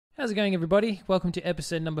How's it going, everybody? Welcome to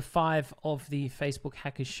episode number 5 of the Facebook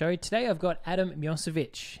Hackers Show. Today I've got Adam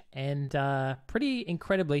Miocevich, and pretty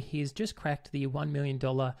incredibly, he's just cracked the $1 million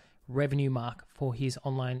revenue mark for his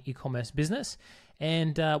online e-commerce business.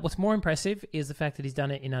 And what's more impressive is the fact that he's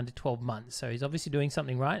done it in under 12 months. So he's obviously doing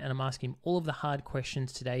something right, and I'm asking him all of the hard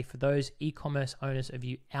questions today for those e-commerce owners of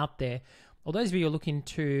you out there, or those of you who are looking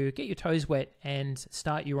to get your toes wet and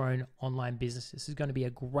start your own online business. This is going to be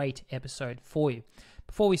a great episode for you.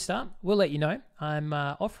 Before we start, we'll let you know I'm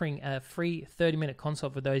offering a free 30-minute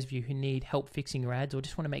consult for those of you who need help fixing your ads or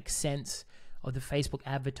just want to make sense of the Facebook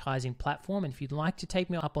advertising platform. And if you'd like to take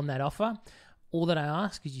me up on that offer, all that I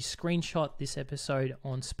ask is you screenshot this episode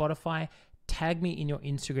on Spotify, tag me in your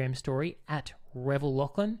Instagram story at Revel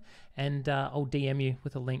Lachlan, and I'll DM you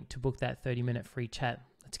with a link to book that 30-minute free chat.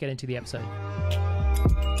 Let's get into the episode.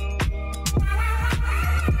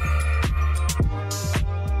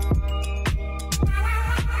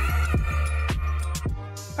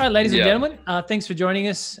 All right, ladies and gentlemen, thanks for joining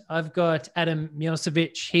us. I've got Adam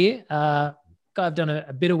Miocevich here, guy I've done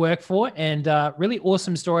a bit of work for, and really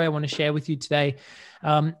awesome story I want to share with you today.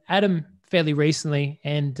 Adam, fairly recently,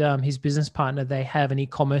 and his business partner, they have an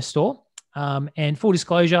e-commerce store. And full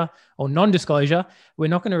disclosure or non-disclosure, we're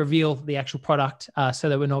not going to reveal the actual product so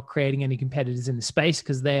that we're not creating any competitors in the space,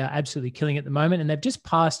 because they are absolutely killing it at the moment. And they've just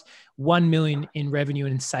passed 1 million in revenue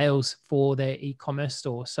and in sales for their e-commerce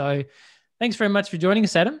store. So thanks very much for joining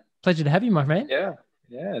us, Adam. Pleasure to have you, my friend. Yeah,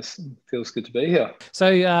 it feels good to be here. So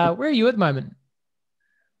where are you at the moment?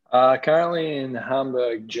 Currently in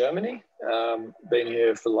Hamburg, Germany. Been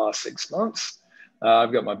here for the last 6 months.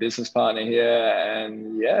 I've got my business partner here,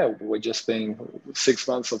 and we're just been 6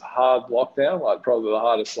 months of hard lockdown, like probably the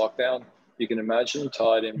hardest lockdown you can imagine,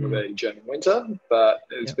 tied in with a German winter. But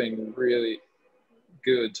it's been really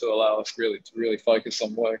good to allow us to really focus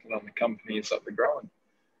on working on the companies that we're growing.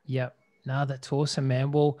 Yep. No, that's awesome,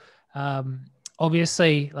 man. Well,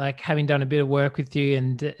 obviously, like having done a bit of work with you,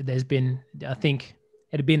 and there's been, I think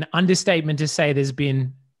it'd be an understatement to say there's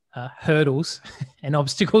been hurdles and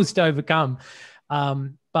obstacles to overcome.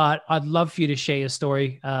 But I'd love for you to share your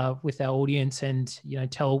story with our audience, and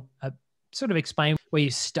sort of explain where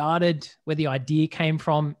you started, where the idea came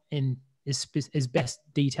from, in as best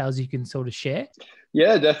details you can sort of share.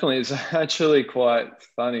 Yeah, definitely. It's actually quite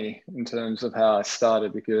funny in terms of how I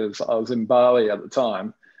started, because I was in Bali at the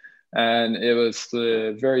time, and it was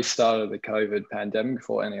the very start of the COVID pandemic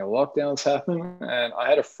before any lockdowns happened. And I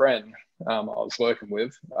had a friend I was working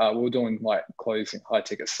with. We were doing like closing high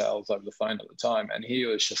ticket sales over the phone at the time. And he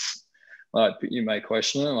was just like, you may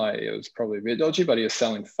question it, like it was probably a bit dodgy, but he was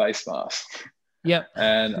selling face masks. Yep.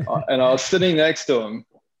 And I was sitting next to him,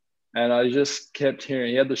 and I just kept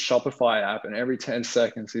hearing, he had the Shopify app, and every 10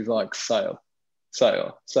 seconds he's like, sale,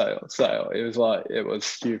 sale, sale, sale. It was like, it was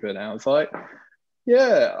stupid. And I was like,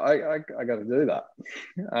 yeah, I got to do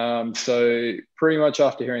that. So pretty much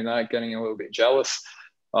after hearing that, getting a little bit jealous,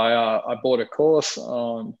 I bought a course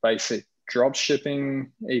on basic drop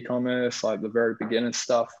shipping, e-commerce, like the very beginner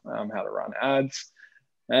stuff, how to run ads.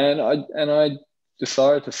 And I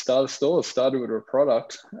decided to start a store. Started with a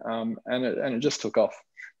product, and it just took off.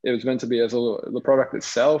 It was meant to be the product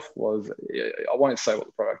itself was, I won't say what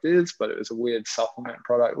the product is, but it was a weird supplement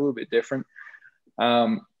product, a little bit different.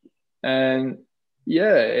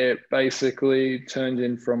 It basically turned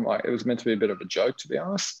in from, like, it was meant to be a bit of a joke, to be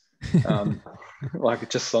honest. Like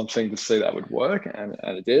just something to see that would work, and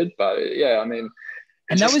it did. But I mean,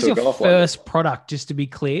 and that was your first product, just to be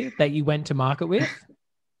clear, that you went to market with.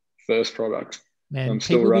 First product. Man,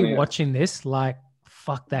 people will be watching this like,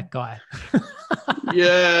 fuck that guy.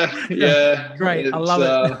 Yeah. Great. I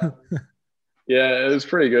love it. Yeah, it was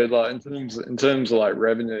pretty good. Like in terms of like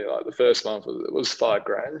revenue, like the first month was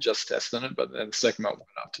 $5,000 just testing it, but then the second month went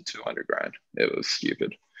up to $200,000. It was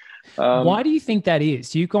stupid. Why do you think that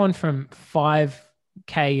is? You've gone from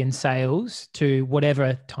 $5,000 in sales to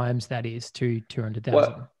whatever times that is to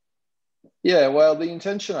 200,000. Well, the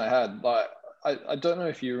intention I had, like, I don't know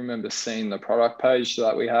if you remember seeing the product page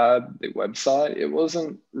that we had, the website. It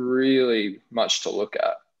wasn't really much to look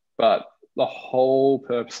at, but the whole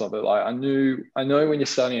purpose of it, like I know when you're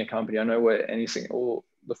starting a company, I know where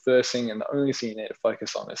the first thing and the only thing you need to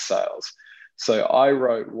focus on is sales. So I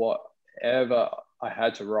wrote whatever I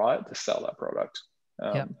had to write to sell that product,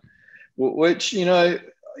 which,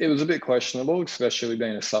 it was a bit questionable, especially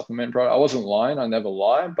being a supplement product. I wasn't lying. I never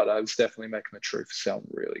lie, but I was definitely making the truth sound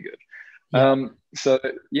really good.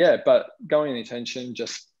 But going in intention,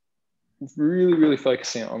 just really, really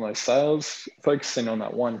focusing on those sales, focusing on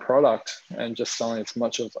that one product and just selling as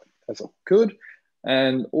much as I could.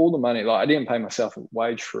 And all the money, like I didn't pay myself a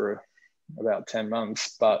wage for about 10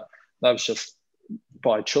 months, but that was just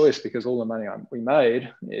by choice, because all the money we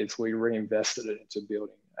made is we reinvested it into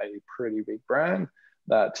building a pretty big brand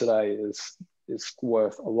that today is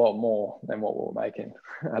worth a lot more than what we were making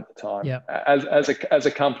at the time. Yeah. As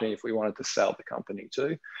a company, if we wanted to sell the company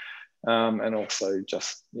too. And also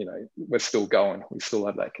just, we're still going. We still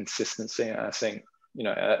have that consistency. And I think,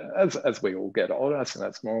 as we all get older, I think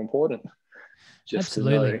that's more important. Just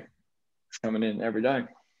Absolutely. to know it's coming in every day.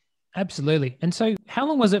 Absolutely. And so how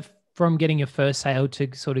long was it from getting your first sale to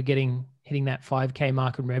sort of hitting that 5K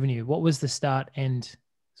mark in revenue? What was the start and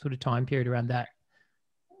sort of time period around that?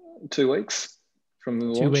 2 weeks from the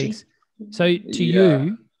launching. 2 weeks. So to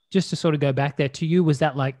you, just to sort of go back there, to you, was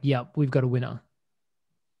that like, yep, we've got a winner?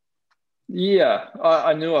 Yeah,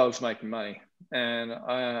 I knew I was making money, and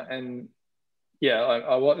I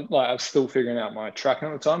was still figuring out my tracking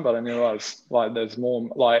at the time, but I knew I was like, there's more.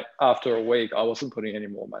 Like after a week, I wasn't putting any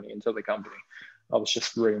more money into the company. I was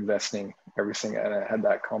just reinvesting everything, and it had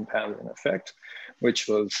that compounding effect, which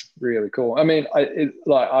was really cool. I mean,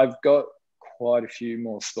 I've got quite a few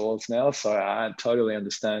more stores now, so I totally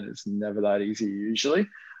understand it's never that easy usually.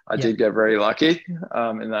 I did get very lucky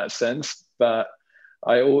in that sense, but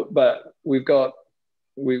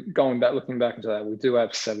looking back into that, we do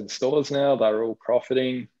have 7 stores now. They're all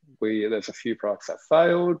profiting. There's a few products that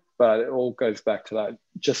failed, but it all goes back to that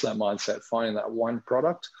mindset, finding that one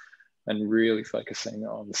product and really focusing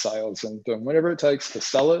on the sales and doing whatever it takes to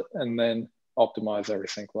sell it, and then optimize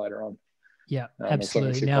everything later on. Yeah,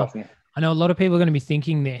 absolutely. Now, I know a lot of people are going to be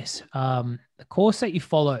thinking this. The course that you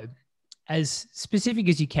follow, as specific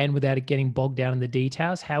as you can without it getting bogged down in the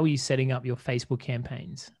details, how are you setting up your Facebook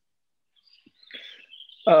campaigns?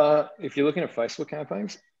 If you're looking at Facebook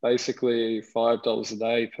campaigns, basically $5 a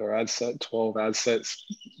day per ad set, 12 ad sets,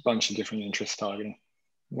 bunch of different interest targeting,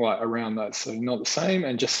 right around that. So not the same,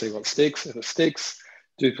 and just see what sticks. If it sticks,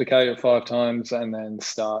 duplicate it 5 times, and then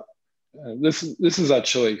start. This is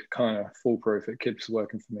actually kind of foolproof. It keeps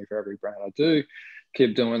working for me for every brand I do.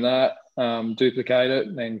 Keep doing that, duplicate it,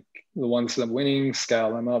 and then the ones that are winning,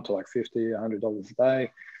 scale them up to like $50, $100 a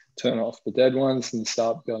day, turn off the dead ones, and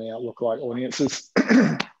start building out lookalike audiences.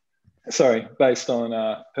 Based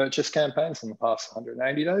on purchase campaigns in the past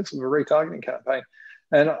 180 days of a retargeting campaign.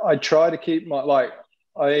 And I try to keep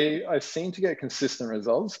I seem to get consistent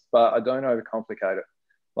results, but I don't overcomplicate it.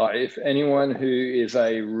 Like, if anyone who is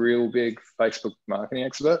a real big Facebook marketing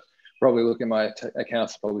expert, probably look at my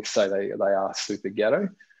accounts, probably say they are super ghetto,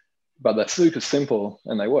 but they're super simple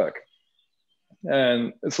and they work.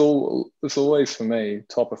 And it's always for me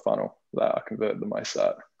top of funnel that I convert the most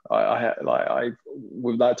at. I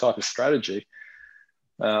with that type of strategy,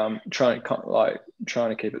 trying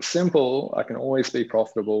to keep it simple, I can always be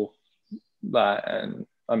profitable. And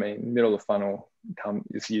I mean, middle of the funnel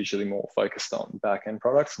is usually more focused on back end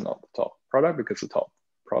products, not the top product, because the top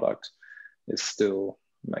product is still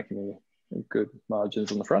making me good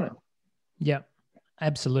margins on the front end. Yeah,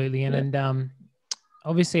 absolutely. And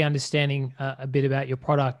obviously understanding a bit about your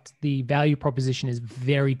product, the value proposition is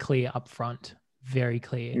very clear upfront, very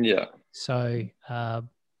clear. Yeah. So,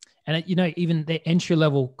 and even the entry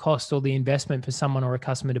level cost or the investment for someone or a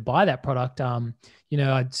customer to buy that product,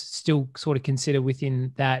 I'd still sort of consider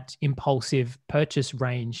within that impulsive purchase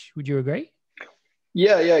range. Would you agree?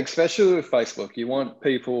 Yeah, especially with Facebook. You want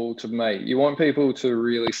people to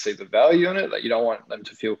really see the value in it, that you don't want them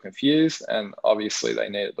to feel confused. And obviously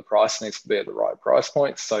the price needs to be at the right price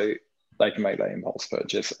point so they can make that impulse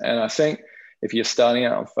purchase. And I think if you're starting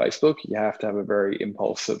out on Facebook, you have to have a very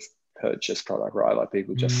impulsive purchase product, right? Like,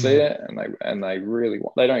 people just see it and they really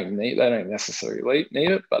want, they don't necessarily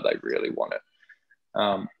need it, but they really want it.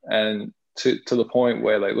 And to the point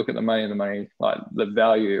where they look at the money, like the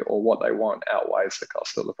value or what they want outweighs the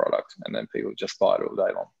cost of the product, and then people just buy it all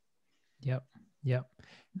day long. Yep.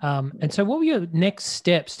 And so what were your next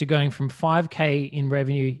steps to going from 5K in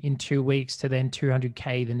revenue in 2 weeks to then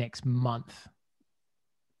 200K the next month?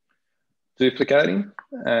 Duplicating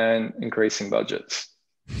and increasing budgets.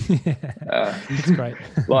 That's great.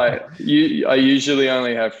 I usually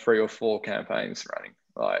only have 3 or 4 campaigns running.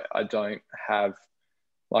 Like, I don't have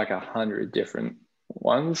like 100 different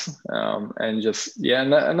ones, and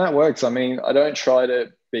that works. I mean, I don't try to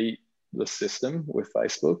beat the system with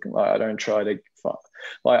Facebook. Like, I don't try to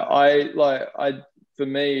for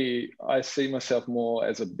me, I see myself more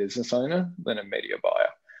as a business owner than a media buyer.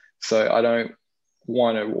 So I don't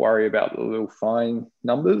want to worry about the little fine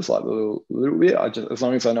numbers, like the little bit. As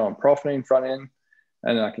long as I know I'm profiting front end,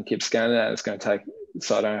 and then I can keep scanning that, it's going to take,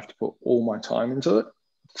 so I don't have to put all my time into it,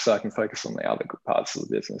 so I can focus on the other good parts of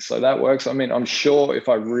the business. So that works. I mean, I'm sure if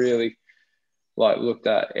I really like looked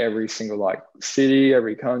at every single like city,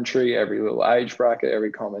 every country, every little age bracket,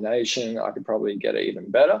 every combination. I could probably get it even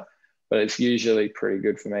better, but it's usually pretty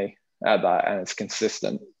good for me at that, and it's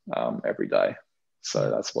consistent every day. So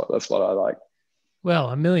that's what I like. Well,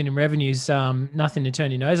 $1 million in revenue's nothing to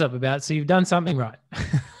turn your nose up about. So you've done something right.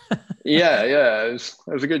 Yeah, it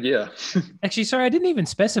was a good year. Actually, sorry, I didn't even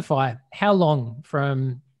specify how long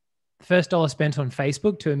from first dollar spent on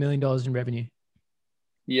Facebook to $1 million in revenue.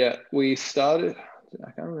 Yeah, we started,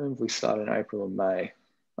 I can't remember if we started in April or May.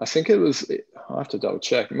 I think it was, I have to double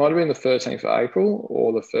check. It might have been the 13th of April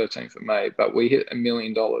or the 13th of May, but we hit $1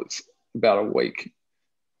 million about a week.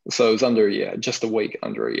 So it was under a year, just a week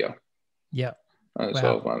under a year. Yeah. Under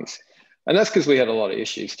 12 months. And that's because we had a lot of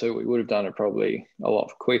issues too. We would have done it probably a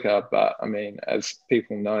lot quicker. But I mean, as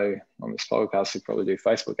people know on this podcast, we probably do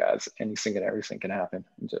Facebook ads. Anything and everything can happen.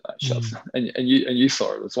 And you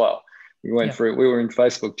saw it as well. We went through. We were in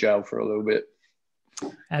Facebook jail for a little bit.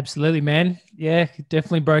 Absolutely, man. Yeah,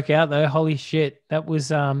 definitely broke out though. Holy shit, that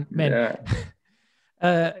was man.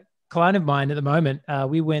 Yeah. Client of mine at the moment.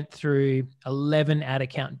 We went through 11 ad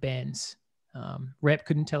account bans. Rep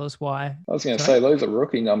couldn't tell us why. I was going to say those are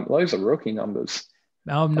rookie numbers.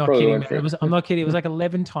 No, I'm not kidding. I'm not kidding. It was like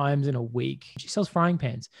 11 times in a week. She sells frying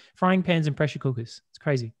pans and pressure cookers. It's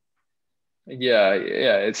crazy. Yeah,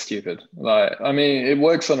 it's stupid. Like, I mean, it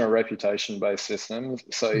works on a reputation-based system.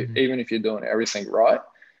 So even if you're doing everything right,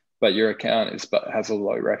 but your account has a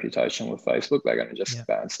low reputation with Facebook, they're going to just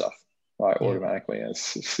ban stuff automatically. And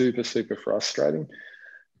it's super, super frustrating.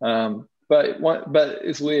 But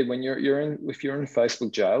it's weird when if you're in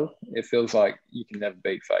Facebook jail, it feels like you can never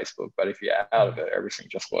beat Facebook. But if you're out of it, everything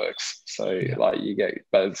just works. So you get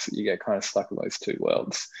kind of stuck in those two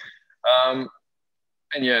worlds.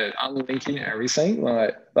 And unlinking everything,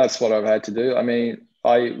 like that's what I've had to do. I mean,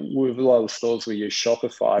 with a lot of stores we use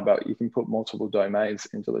Shopify, but you can put multiple domains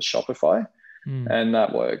into the Shopify, and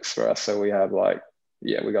that works for us. So we have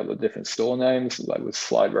we got the different store names with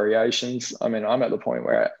slight variations. I mean, I'm at the point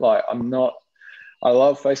where I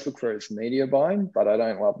love Facebook for its media buying, but I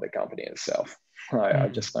don't love the company itself. I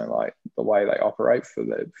just don't like the way they operate for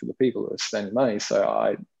the people who are spending money. So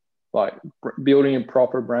I like building a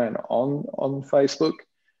proper brand on Facebook.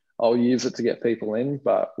 I'll use it to get people in,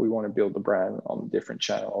 but we want to build the brand on different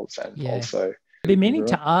channels and also. I've been meaning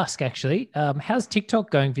to ask actually, how's TikTok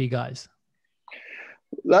going for you guys?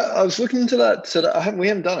 I was looking into that today. We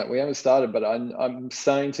haven't done it. We haven't started, but I'm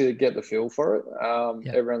starting to get the feel for it.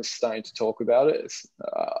 Everyone's starting to talk about it.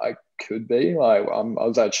 I could be I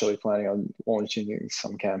was actually planning on launching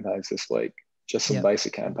some campaigns this week, just some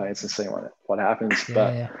basic campaigns, and see what happens.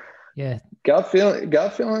 Gut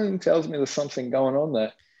feeling tells me there's something going on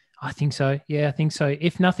there. I think so. Yeah, I think so.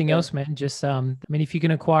 If nothing else, man, just, if you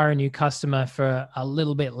can acquire a new customer for a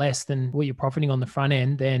little bit less than what you're profiting on the front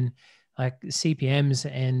end, then like CPMs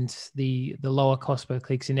and the lower cost per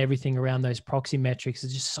clicks and everything around those proxy metrics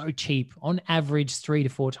is just so cheap, on average 3 to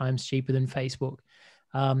 4 times cheaper than Facebook.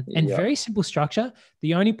 Very simple structure.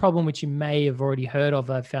 The only problem, which you may have already heard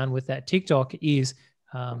of, I've found with that TikTok, is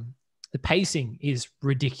the pacing is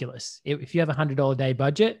ridiculous. If you have $100 a day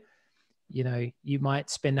budget, you might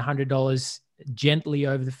spend $100 gently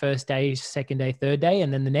over the first day, second day, third day,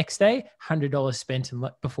 and then the next day, $100 spent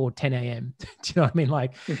before 10 a.m. Do you know what I mean?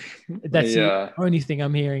 Like, that's the only thing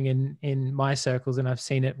I'm hearing in my circles, and I've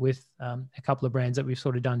seen it with a couple of brands that we've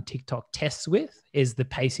sort of done TikTok tests with, is the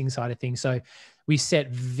pacing side of things. So we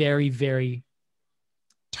set very, very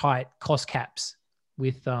tight cost caps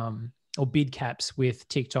with or bid caps with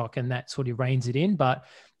TikTok, and that sort of reins it in, but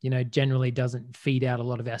generally doesn't feed out a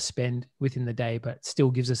lot of our spend within the day, but still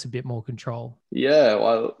gives us a bit more control. Yeah,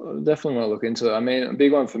 well, I definitely want to look into it. I mean, a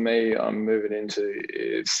big one for me I'm moving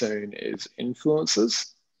into soon is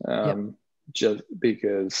influencers, just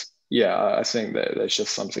because, I think that there's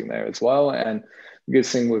just something there as well. And the good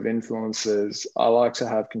thing with influencers, I like to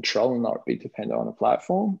have control and not be dependent on a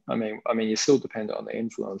platform. I mean, you're still dependent on the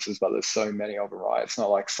influencers, but there's so many of them, right? It's not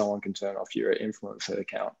like someone can turn off your influencer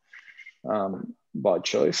account by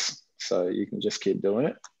choice, so you can just keep doing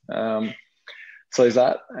it. So is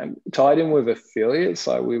that tied in with affiliates?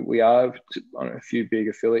 So we are on a few big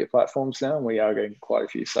affiliate platforms now, and we are getting quite a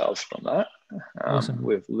few sales from that. Awesome.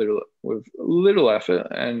 with little effort,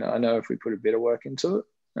 and I know if we put a bit of work into it,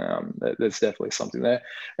 there's definitely something there.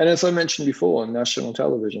 And as I mentioned before, national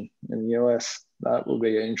television in the US, that will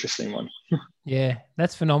be an interesting one. Yeah,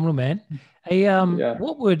 that's phenomenal, man.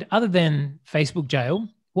 What would, other than Facebook jail,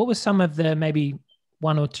 what were some of the maybe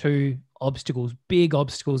 1 or 2 big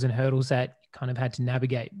obstacles and hurdles that you kind of had to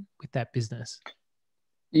navigate with that business?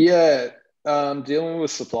 Yeah, dealing with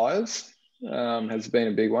suppliers. has been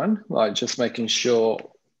a big one. Like just making sure,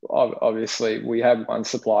 obviously we have one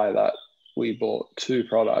supplier that we bought 2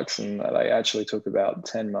 products and they actually took about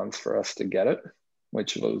 10 months for us to get it,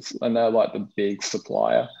 and they're like the big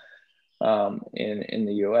supplier in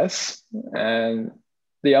the US. And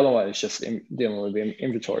the other one is just dealing with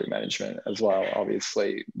inventory management as well.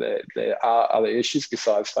 Obviously, there are other issues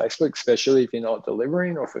besides Facebook, especially if you're not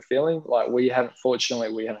delivering or fulfilling. Like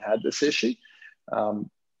fortunately, we haven't had this issue.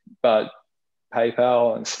 But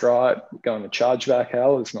PayPal and Stripe going to chargeback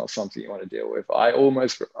hell is not something you want to deal with. I'd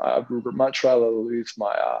much rather lose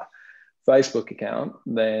my Facebook account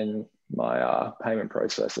than my payment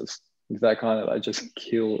processors. You're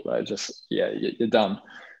done.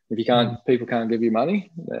 If people can't give you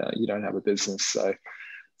money, you don't have a business. So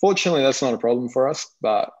fortunately, that's not a problem for us,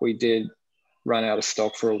 but we did run out of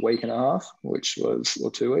stock for a week and a half, or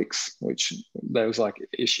 2 weeks, which there was like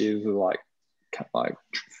issues with like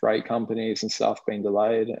freight companies and stuff being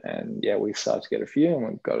delayed. And yeah, we started to get a few and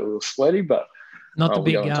we got a little sweaty, but not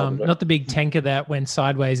the big tanker that went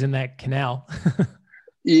sideways in that canal.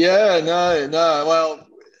 Yeah, no. Well,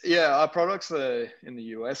 yeah, our products are in the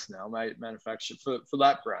US now, manufactured for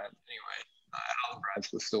that brand. Anyway, other brands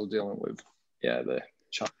we're still dealing with, the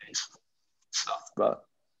Chinese stuff, but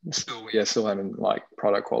still having like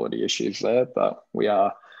product quality issues there. But we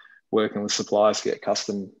are working with suppliers to get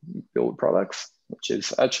custom built products, which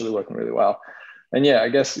is actually working really well. And I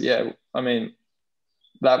guess, I mean,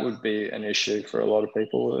 that would be an issue for a lot of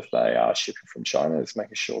people if they are shipping from China, is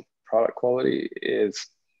making sure product quality is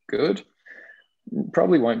good.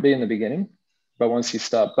 Probably won't be in the beginning, but once you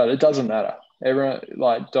start, but it doesn't matter. Everyone,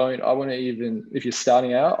 if you're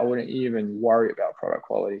starting out, I wouldn't even worry about product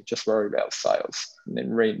quality, just worry about sales, and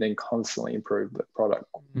then constantly improve the product,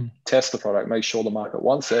 test the product, make sure the market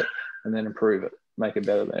wants it, and then improve it, make it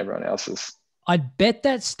better than everyone else's. I bet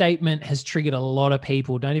that statement has triggered a lot of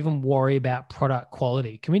people. Don't even worry about product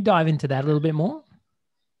quality. Can we dive into that a little bit more?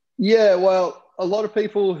 Yeah, well, a lot of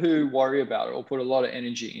people who worry about it or put a lot of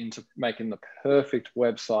energy into making the perfect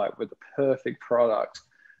website with the perfect product,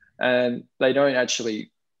 and they don't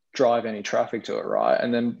actually drive any traffic to it, right?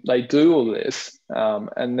 And then they do all this,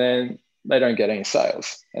 and then they don't get any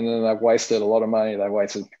sales. And then they've wasted a lot of money. They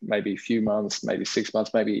wasted maybe a few months, maybe 6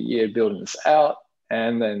 months, maybe a year building this out,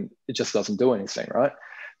 and then it just doesn't do anything, right?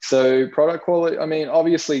 So product quality, I mean,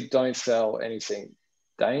 obviously don't sell anything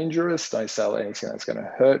dangerous, don't sell anything that's going to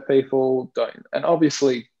hurt people, and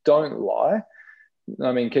obviously don't lie.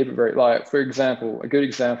 I mean, keep it very, like, for example, a good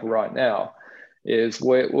example right now is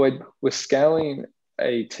we're scaling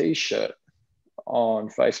a t-shirt on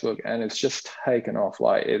Facebook and it's just taken off.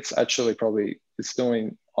 Like, it's actually it's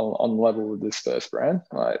doing on level with this first brand.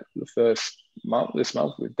 Like this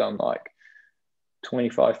month we've done like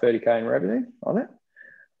 25-30K in revenue on it.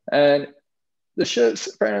 And the shirt's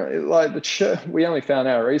apparently, we only found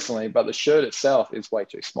out recently, but the shirt itself is way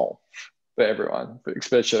too small for everyone,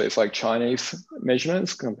 especially it's like Chinese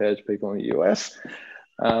measurements compared to people in the US.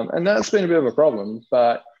 And that's been a bit of a problem,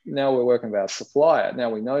 but now we're working with our supplier. Now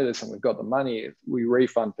we know this and we've got the money. We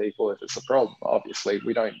refund people if it's a problem. Obviously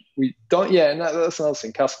we don't, and that's another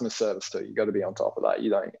thing, customer service too. You got to be on top of that. You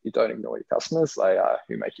don't ignore your customers. They are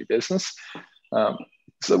who make your business.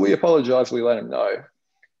 So we apologize, we let them know.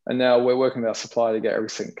 And now we're working with our supplier to get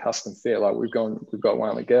everything custom fit. Like we've got one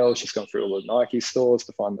of the girls, she's gone through all the Nike stores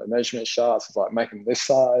to find the measurement charts. It's like making this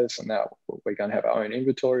size. And now we're going to have our own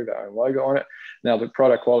inventory, with our own logo on it. Now the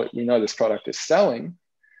product quality, we know this product is selling,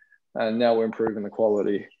 and now we're improving the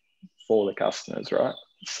quality for the customers, right?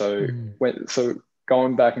 So so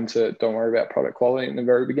going back into don't worry about product quality in the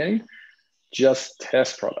very beginning, just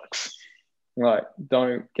test products. Like,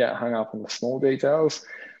 don't get hung up on the small details.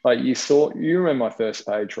 Like you remember my first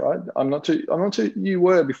page, right? You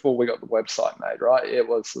were before we got the website made, right? It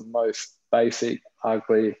was the most basic,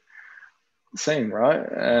 ugly thing, right?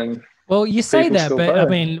 And well, you say that, but I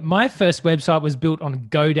mean, my first website was built on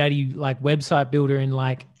GoDaddy, like website builder in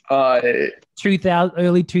like early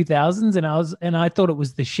 2000s, and I thought it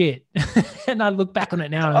was the shit. And I look back on it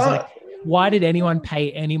now and I was like, why did anyone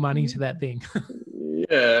pay any money to that thing?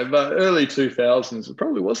 Yeah, but early 2000s, it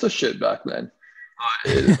probably was the shit back then.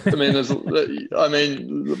 I mean, I'm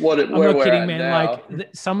not kidding, man. Now. Like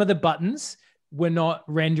some of the buttons were not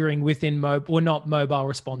rendering within were not mobile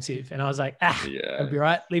responsive, and I was like, that'll be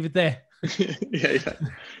right. Leave it there. yeah.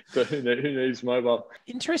 But who needs mobile?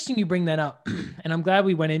 Interesting you bring that up, and I'm glad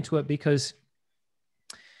we went into it because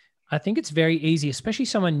I think it's very easy, especially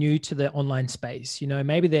someone new to the online space. You know,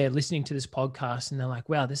 maybe they're listening to this podcast and they're like,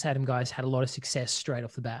 wow, this Adam guy's had a lot of success straight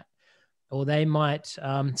off the bat. or they might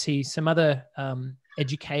see some other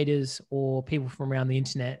educators or people from around the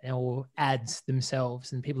internet or ads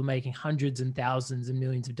themselves, and people making hundreds and thousands and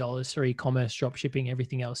millions of dollars through e-commerce, drop shipping,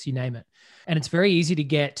 everything else, you name it. And it's very easy to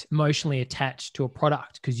get emotionally attached to a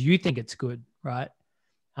product because you think it's good, right?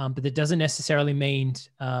 But that doesn't necessarily mean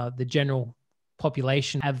the general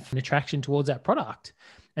population have an attraction towards that product.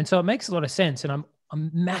 And so it makes a lot of sense. And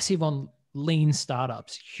I'm massive on lean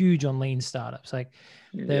startups, huge on lean startups. Like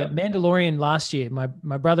the Mandalorian last year, my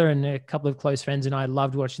brother and a couple of close friends and I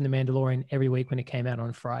loved watching the Mandalorian every week when it came out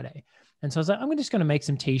on Friday. And so I was like, I'm just going to make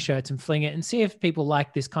some t-shirts and fling it and see if people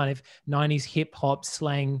like this kind of 90s hip hop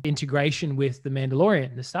slang integration with the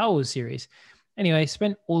Mandalorian, the Star Wars series. Anyway,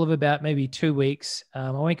 spent all of about maybe 2 weeks. I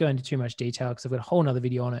won't go into too much detail because I've got a whole nother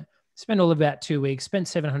video on it. Spent all of about 2 weeks, spent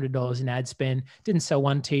 $700 in ad spend, didn't sell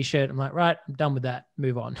one t-shirt. I'm like, right, I'm done with that.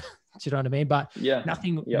 Move on. Do you know what I mean? But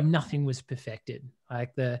nothing was perfected.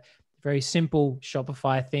 Like the very simple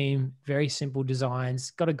Shopify theme, very simple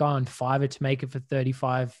designs. Got a guy on Fiverr to make it for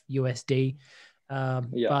 35 USD.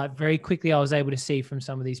 But very quickly I was able to see from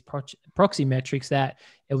some of these proxy metrics that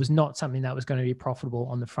it was not something that was going to be profitable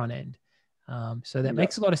on the front end. So that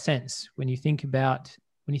makes a lot of sense when you think about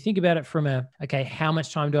it from how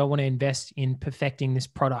much time do I want to invest in perfecting this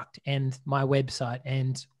product and my website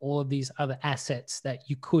and all of these other assets that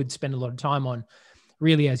you could spend a lot of time on.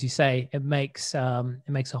 Really, as you say, it makes a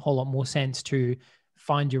whole lot more sense to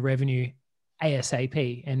find your revenue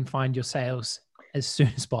ASAP and find your sales as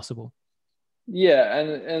soon as possible. Yeah, and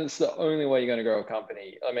it's the only way you're going to grow a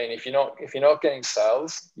company. I mean, if you're not getting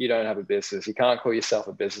sales, you don't have a business. You can't call yourself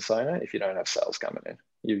a business owner if you don't have sales coming in.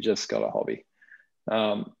 You've just got a hobby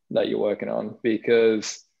that you're working on,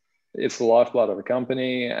 because it's the lifeblood of a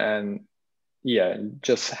company. And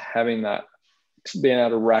just having that, being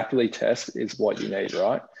able to rapidly test is what you need,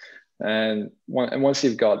 right? And once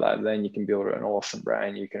you've got that, then you can build an awesome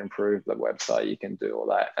brand. You can improve the website. You can do all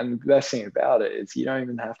that. And the best thing about it is you don't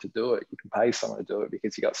even have to do it. You can pay someone to do it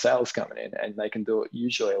because you got sales coming in, and they can do it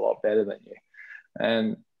usually a lot better than you.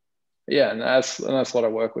 And that's what I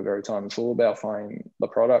work with every time. It's all about finding the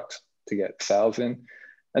product to get sales in.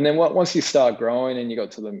 And then once you start growing and you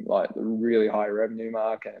got to the really high revenue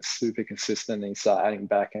mark and it's super consistent, and you start adding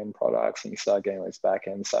back-end products and you start getting those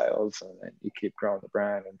back-end sales, and then you keep growing the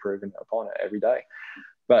brand and improving upon it every day.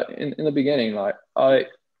 But in the beginning, I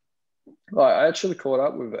actually caught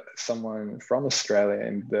up with someone from Australia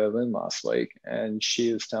in Berlin last week, and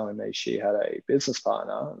she was telling me she had a business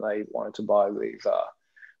partner and they wanted to buy these,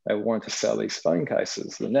 they wanted to sell these phone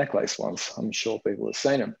cases, the necklace ones. I'm sure people have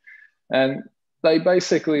seen them. And they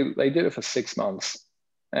did it for 6 months,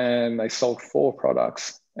 and they sold 4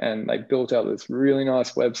 products, and they built out this really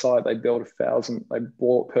nice website. They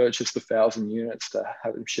purchased 1,000 units to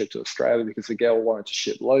have them shipped to Australia because the girl wanted to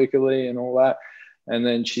ship locally and all that. And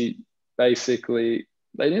then they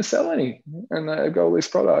didn't sell any, and they've got all these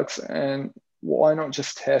products. And why not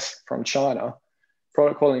just test from China?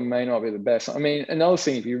 Product quality may not be the best. I mean, another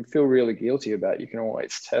thing, if you feel really guilty about it, you can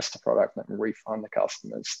always test the product and refund the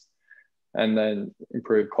customers, and then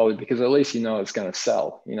improve quality, because at least you know it's going to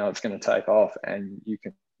sell, it's going to take off, and you're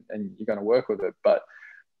going to work with it. But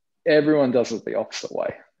everyone does it the opposite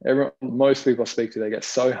way. Most people I speak to, they get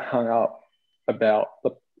so hung up about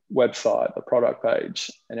the website, the product page,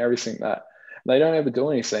 and everything that they don't ever do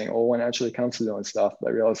anything, or when it actually comes to doing stuff,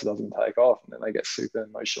 they realize it doesn't take off, and then they get super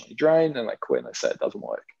emotionally drained and they quit and they say it doesn't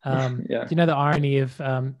work. Do you know the irony of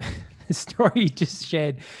the story you just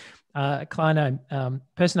shared? A client,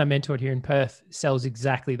 person I mentored here in Perth, sells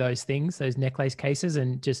exactly those things, those necklace cases,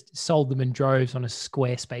 and just sold them in droves on a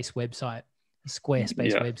Squarespace website.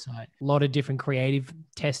 A lot of different creative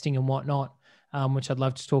testing and whatnot, which I'd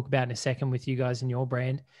love to talk about in a second with you guys and your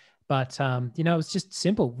brand. But, it's just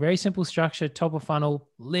simple, very simple structure, top of funnel,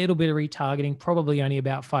 little bit of retargeting, probably only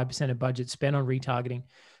about 5% of budget spent on retargeting,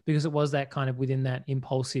 because it was that kind of within that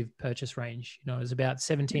impulsive purchase range. It was about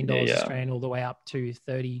 $17 Australian all the way up to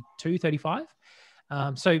 32, 35.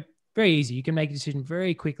 So very easy. You can make a decision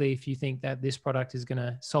very quickly if you think that this product is going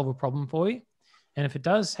to solve a problem for you. And if it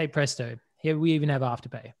does, hey, presto, here we even have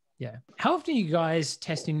Afterpay. Yeah. How often are you guys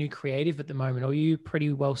testing new creative at the moment? Or are you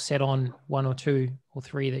pretty well set on 1 or 2 or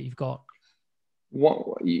 3 that you've got?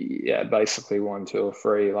 Basically 1, 2 or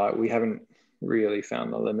 3. We haven't really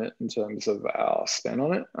found the limit in terms of our spend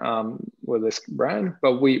on it with this brand,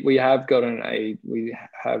 but we have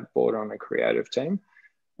brought on a creative team,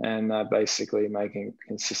 and they're basically making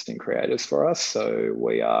consistent creatives for us. So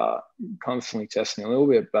we are constantly testing a little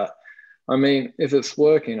bit, but I mean, if it's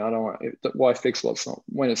working, why fix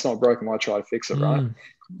when it's not broken, why try to fix it, right?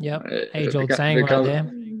 Yep. Age old saying right there.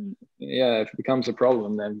 if it becomes a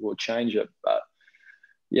problem, then we'll change it. But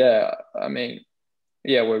yeah, I mean,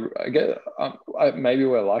 yeah, maybe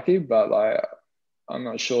we're lucky, but like, I'm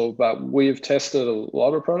not sure. But we've tested a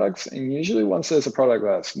lot of products, and usually once there's a product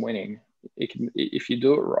that's winning, if you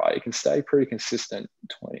do it right, it can stay pretty consistent,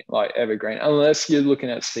 like evergreen, unless you're looking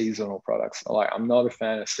at seasonal products. Like, I'm not a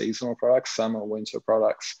fan of seasonal products, summer, winter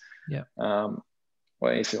products. Yeah.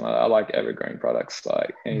 Or anything like that. I like evergreen products,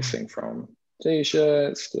 like anything from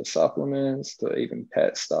t-shirts to supplements to even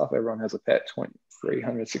pet stuff. Everyone has a pet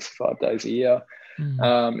 365 days a year.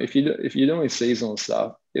 If you're doing seasonal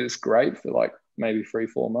stuff, it's great for like maybe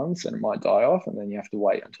 3-4 months, and it might die off, and then you have to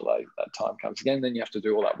wait until that time comes again. Then you have to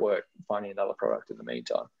do all that work finding another product in the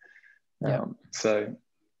meantime. So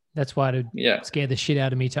that's why it'd scare the shit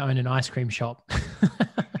out of me to own an ice cream shop.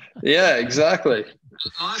 Yeah, exactly.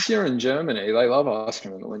 Unless you're in Germany, they love ice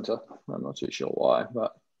cream in the winter. I'm not too sure why,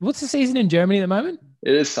 but what's the season in Germany at the moment?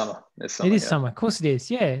 It is summer. It is summer. Of course it is.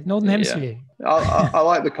 Yeah, Northern Hemisphere. I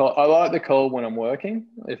like the cold. I like the cold when I'm working.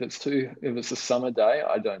 If it's a summer day,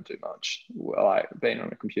 I don't do much. Like being on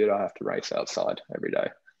a computer, I have to race outside every day.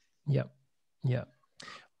 Yeah.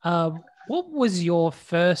 What was your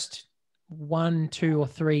first 1, 2, or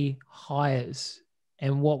 3 hires,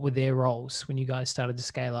 and what were their roles when you guys started to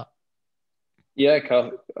scale up? Yeah,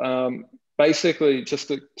 basically, just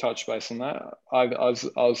to touch base on that, I was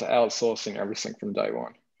outsourcing everything from day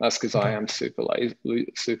one. That's because I am super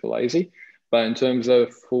lazy. But in terms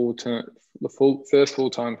of the first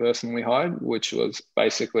full-time person we hired, which was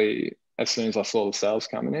basically as soon as I saw the sales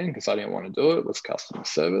coming in, because I didn't want to do it, was customer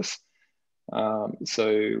service.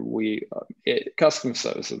 Customer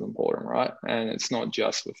service is important, right? And it's not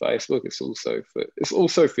just for Facebook. It's also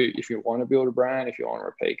for if you want to build a brand, if you want to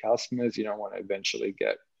repeat customers, you don't want to eventually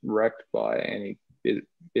get wrecked by any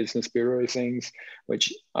business bureau things,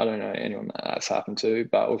 which I don't know anyone that's happened to,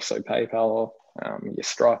 but also PayPal, your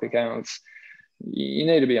Stripe accounts. You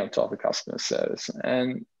need to be on top of customer service,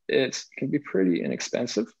 and it can be pretty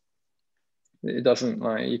inexpensive. It doesn't,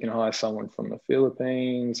 like, you can hire someone from the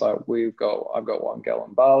Philippines. Like I've got one girl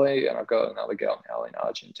in Bali, and I've got another girl now in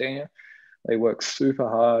Argentina. They work super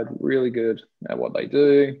hard, really good at what they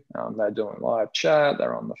do. They're doing live chat.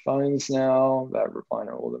 They're on the phones now. They're replying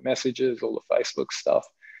to all the messages, all the Facebook stuff.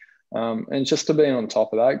 And just to be on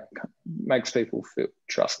top of that makes people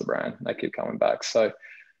trust the brand. They keep coming back. So,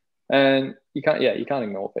 and you can't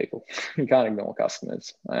ignore people. You can't ignore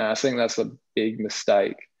customers. I think that's a big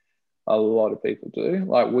mistake a lot of people do.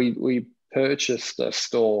 Like we purchased a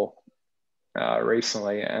store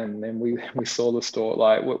recently, and then we saw the store,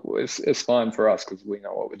 like it's fine for us because we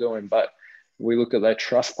know what we're doing, but we looked at their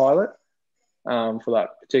Trustpilot for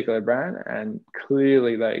that particular brand, and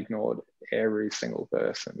clearly they ignored every single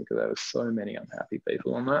person because there were so many unhappy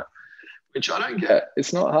people on that, which I don't get.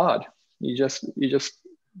 It's not hard. You just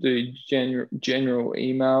do general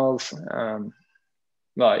emails.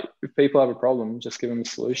 Like if people have a problem, just give them a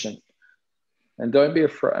solution. And don't be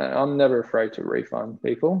afraid. I'm never afraid to refund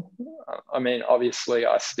people. I mean, obviously,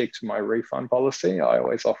 I stick to my refund policy. I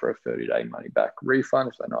always offer a 30-day money-back refund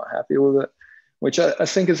if they're not happy with it, which I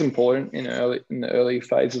think is important in the early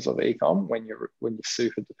phases of e-com when you're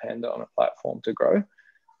super dependent on a platform to grow.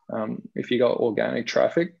 If you got organic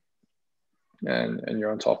traffic and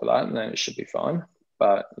you're on top of that, then it should be fine.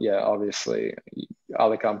 But yeah, obviously,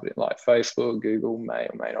 other companies like Facebook, Google may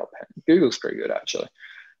or may not. Google's pretty good actually.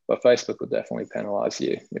 But Facebook will definitely penalize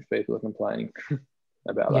you if people are complaining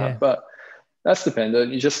about that. But that's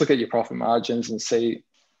dependent. You just look at your profit margins and see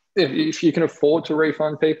if you can afford to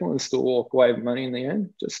refund people and still walk away with money in the end,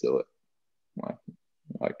 just do it.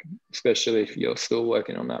 Like especially if you're still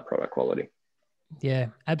working on that product quality. Yeah,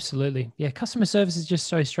 absolutely. Yeah, customer service is just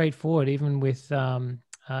so straightforward, even with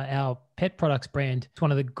our pet products brand. It's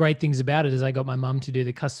one of the great things about it is I got my mum to do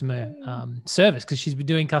the customer service because she's been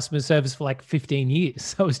doing customer service for like 15 years.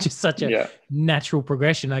 So it was just such a natural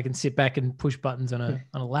progression. I can sit back and push buttons on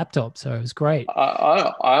a laptop. So it was great.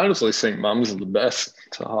 I honestly think mums are the best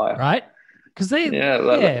to hire. Right? Because they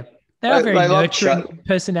are very nurturing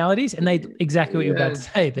personalities, and they exactly what you're about to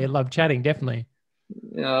say. They love chatting, definitely.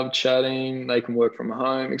 Chatting. They can work from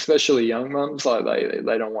home, especially young mums. Like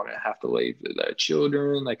they don't want to have to leave their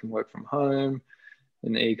children. They can work from home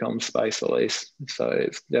in the e-com space at least. So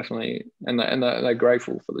it's definitely, and they're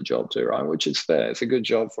grateful for the job too, right? Which is fair. It's a good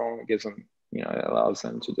job for them. It gives them, it allows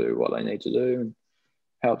them to do what they need to do, and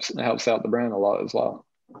helps out the brand a lot as well.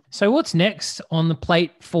 So what's next on the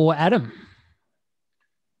plate for Adam?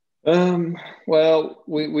 Well,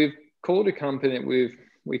 we've called a company.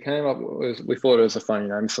 We came up with, we thought it was a funny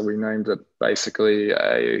name, so we named it basically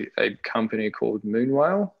a company called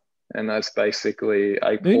Moonwhale. and that's basically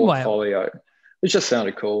a Moon whale. portfolio. It just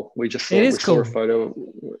sounded cool. We just It is saw cool. a photo.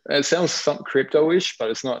 It sounds something crypto-ish, but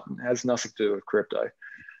it's not. It has nothing to do with crypto.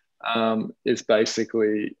 It's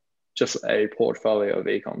basically just a portfolio of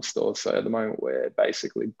e-com stores. So at the moment, we're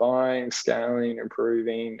basically buying, scaling,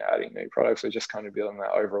 improving, adding new products. We're just kind of building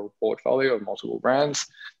that overall portfolio of multiple brands,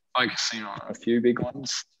 focusing on a few big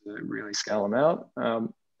ones to really scale them out.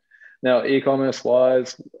 Now, e-commerce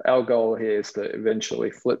wise, our goal here is to eventually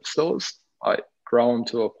flip stores, like grow them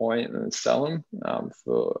to a point and then sell them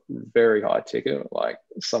for very high ticket. Like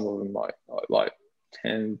some of them might like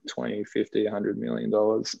 10, 20, 50, $100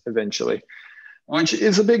 million eventually, which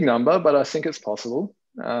is a big number, but I think it's possible.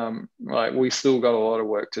 Like we still got a lot of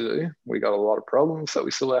work to do. We got a lot of problems that we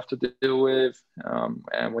still have to deal with.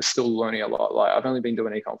 And we're still learning a lot. Like I've only been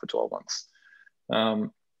doing e-com for 12 months.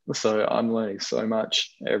 So I'm learning so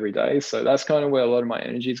much every day. So that's kind of where a lot of my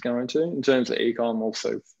energy is going to. In terms of e-com,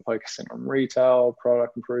 also focusing on retail,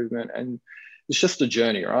 product improvement, and it's just a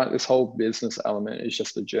journey, right? This whole business element is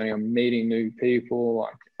just a journey. I'm meeting new people,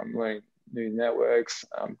 like I'm learning new networks.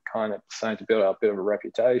 I'm kind of starting to build up a bit of a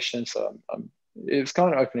reputation. So it's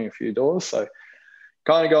kind of opening a few doors. So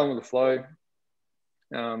kind of going with the flow.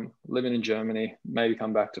 Living in Germany, maybe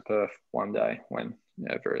come back to Perth one day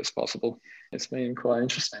whenever it's possible. It's been quite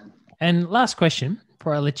interesting. And last question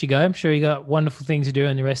before I let you go. I'm sure you got wonderful things to do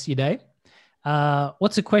in the rest of your day.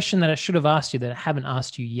 What's a question that I should have asked you that I haven't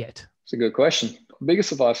asked you yet? It's a good question. The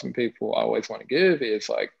biggest advice from people I always want to give is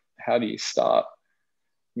like, how do you start?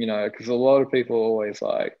 You know, because a lot of people are always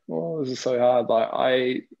like, "Oh, this is so hard."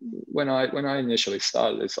 Like when I initially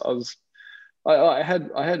started this, I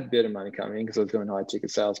had a bit of money coming in because I was doing high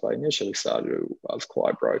ticket sales. But I initially started, I was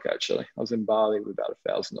quite broke actually. I was in Bali with about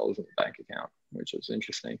 $1,000 in the bank account, which was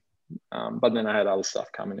interesting. But then I had other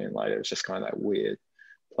stuff coming in later. It's just kind of that weird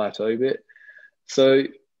plateau bit. So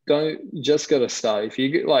you just got to start. If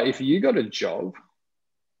you got a job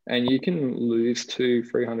and you can lose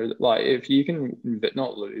 $200-300, like if you can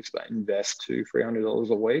not lose but invest $200-300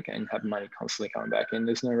 a week and have money constantly coming back in,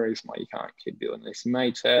 there's no reason why you can't keep doing this. You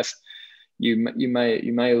may test. You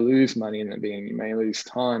may lose money in the beginning, you may lose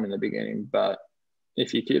time in the beginning, but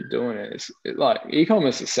if you keep doing it, like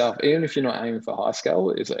e-commerce itself, even if you're not aiming for high scale,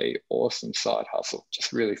 is a awesome side hustle.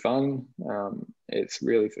 Just really fun. It's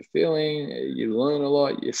really fulfilling. You learn a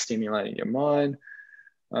lot. You're stimulating your mind.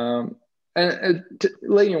 And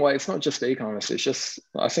leading away, it's not just e-commerce.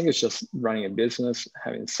 I think it's just running a business,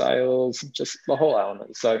 having sales, just the whole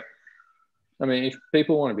element. So, I mean, if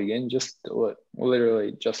people want to begin, just do it.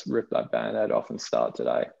 Literally just rip that Band-Aid off and start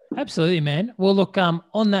today. Absolutely, man. Well, look,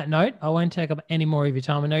 on that note, I won't take up any more of your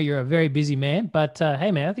time. I know you're a very busy man, but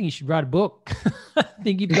hey, man, I think you should write a book. I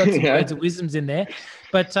think you've got some words of wisdoms in there.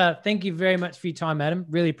 But thank you very much for your time, Adam.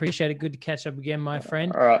 Really appreciate it. Good to catch up again, my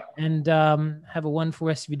friend. All right. And have a wonderful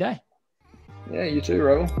rest of your day. Yeah, you too,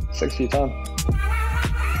 Rebel. Thanks for your time.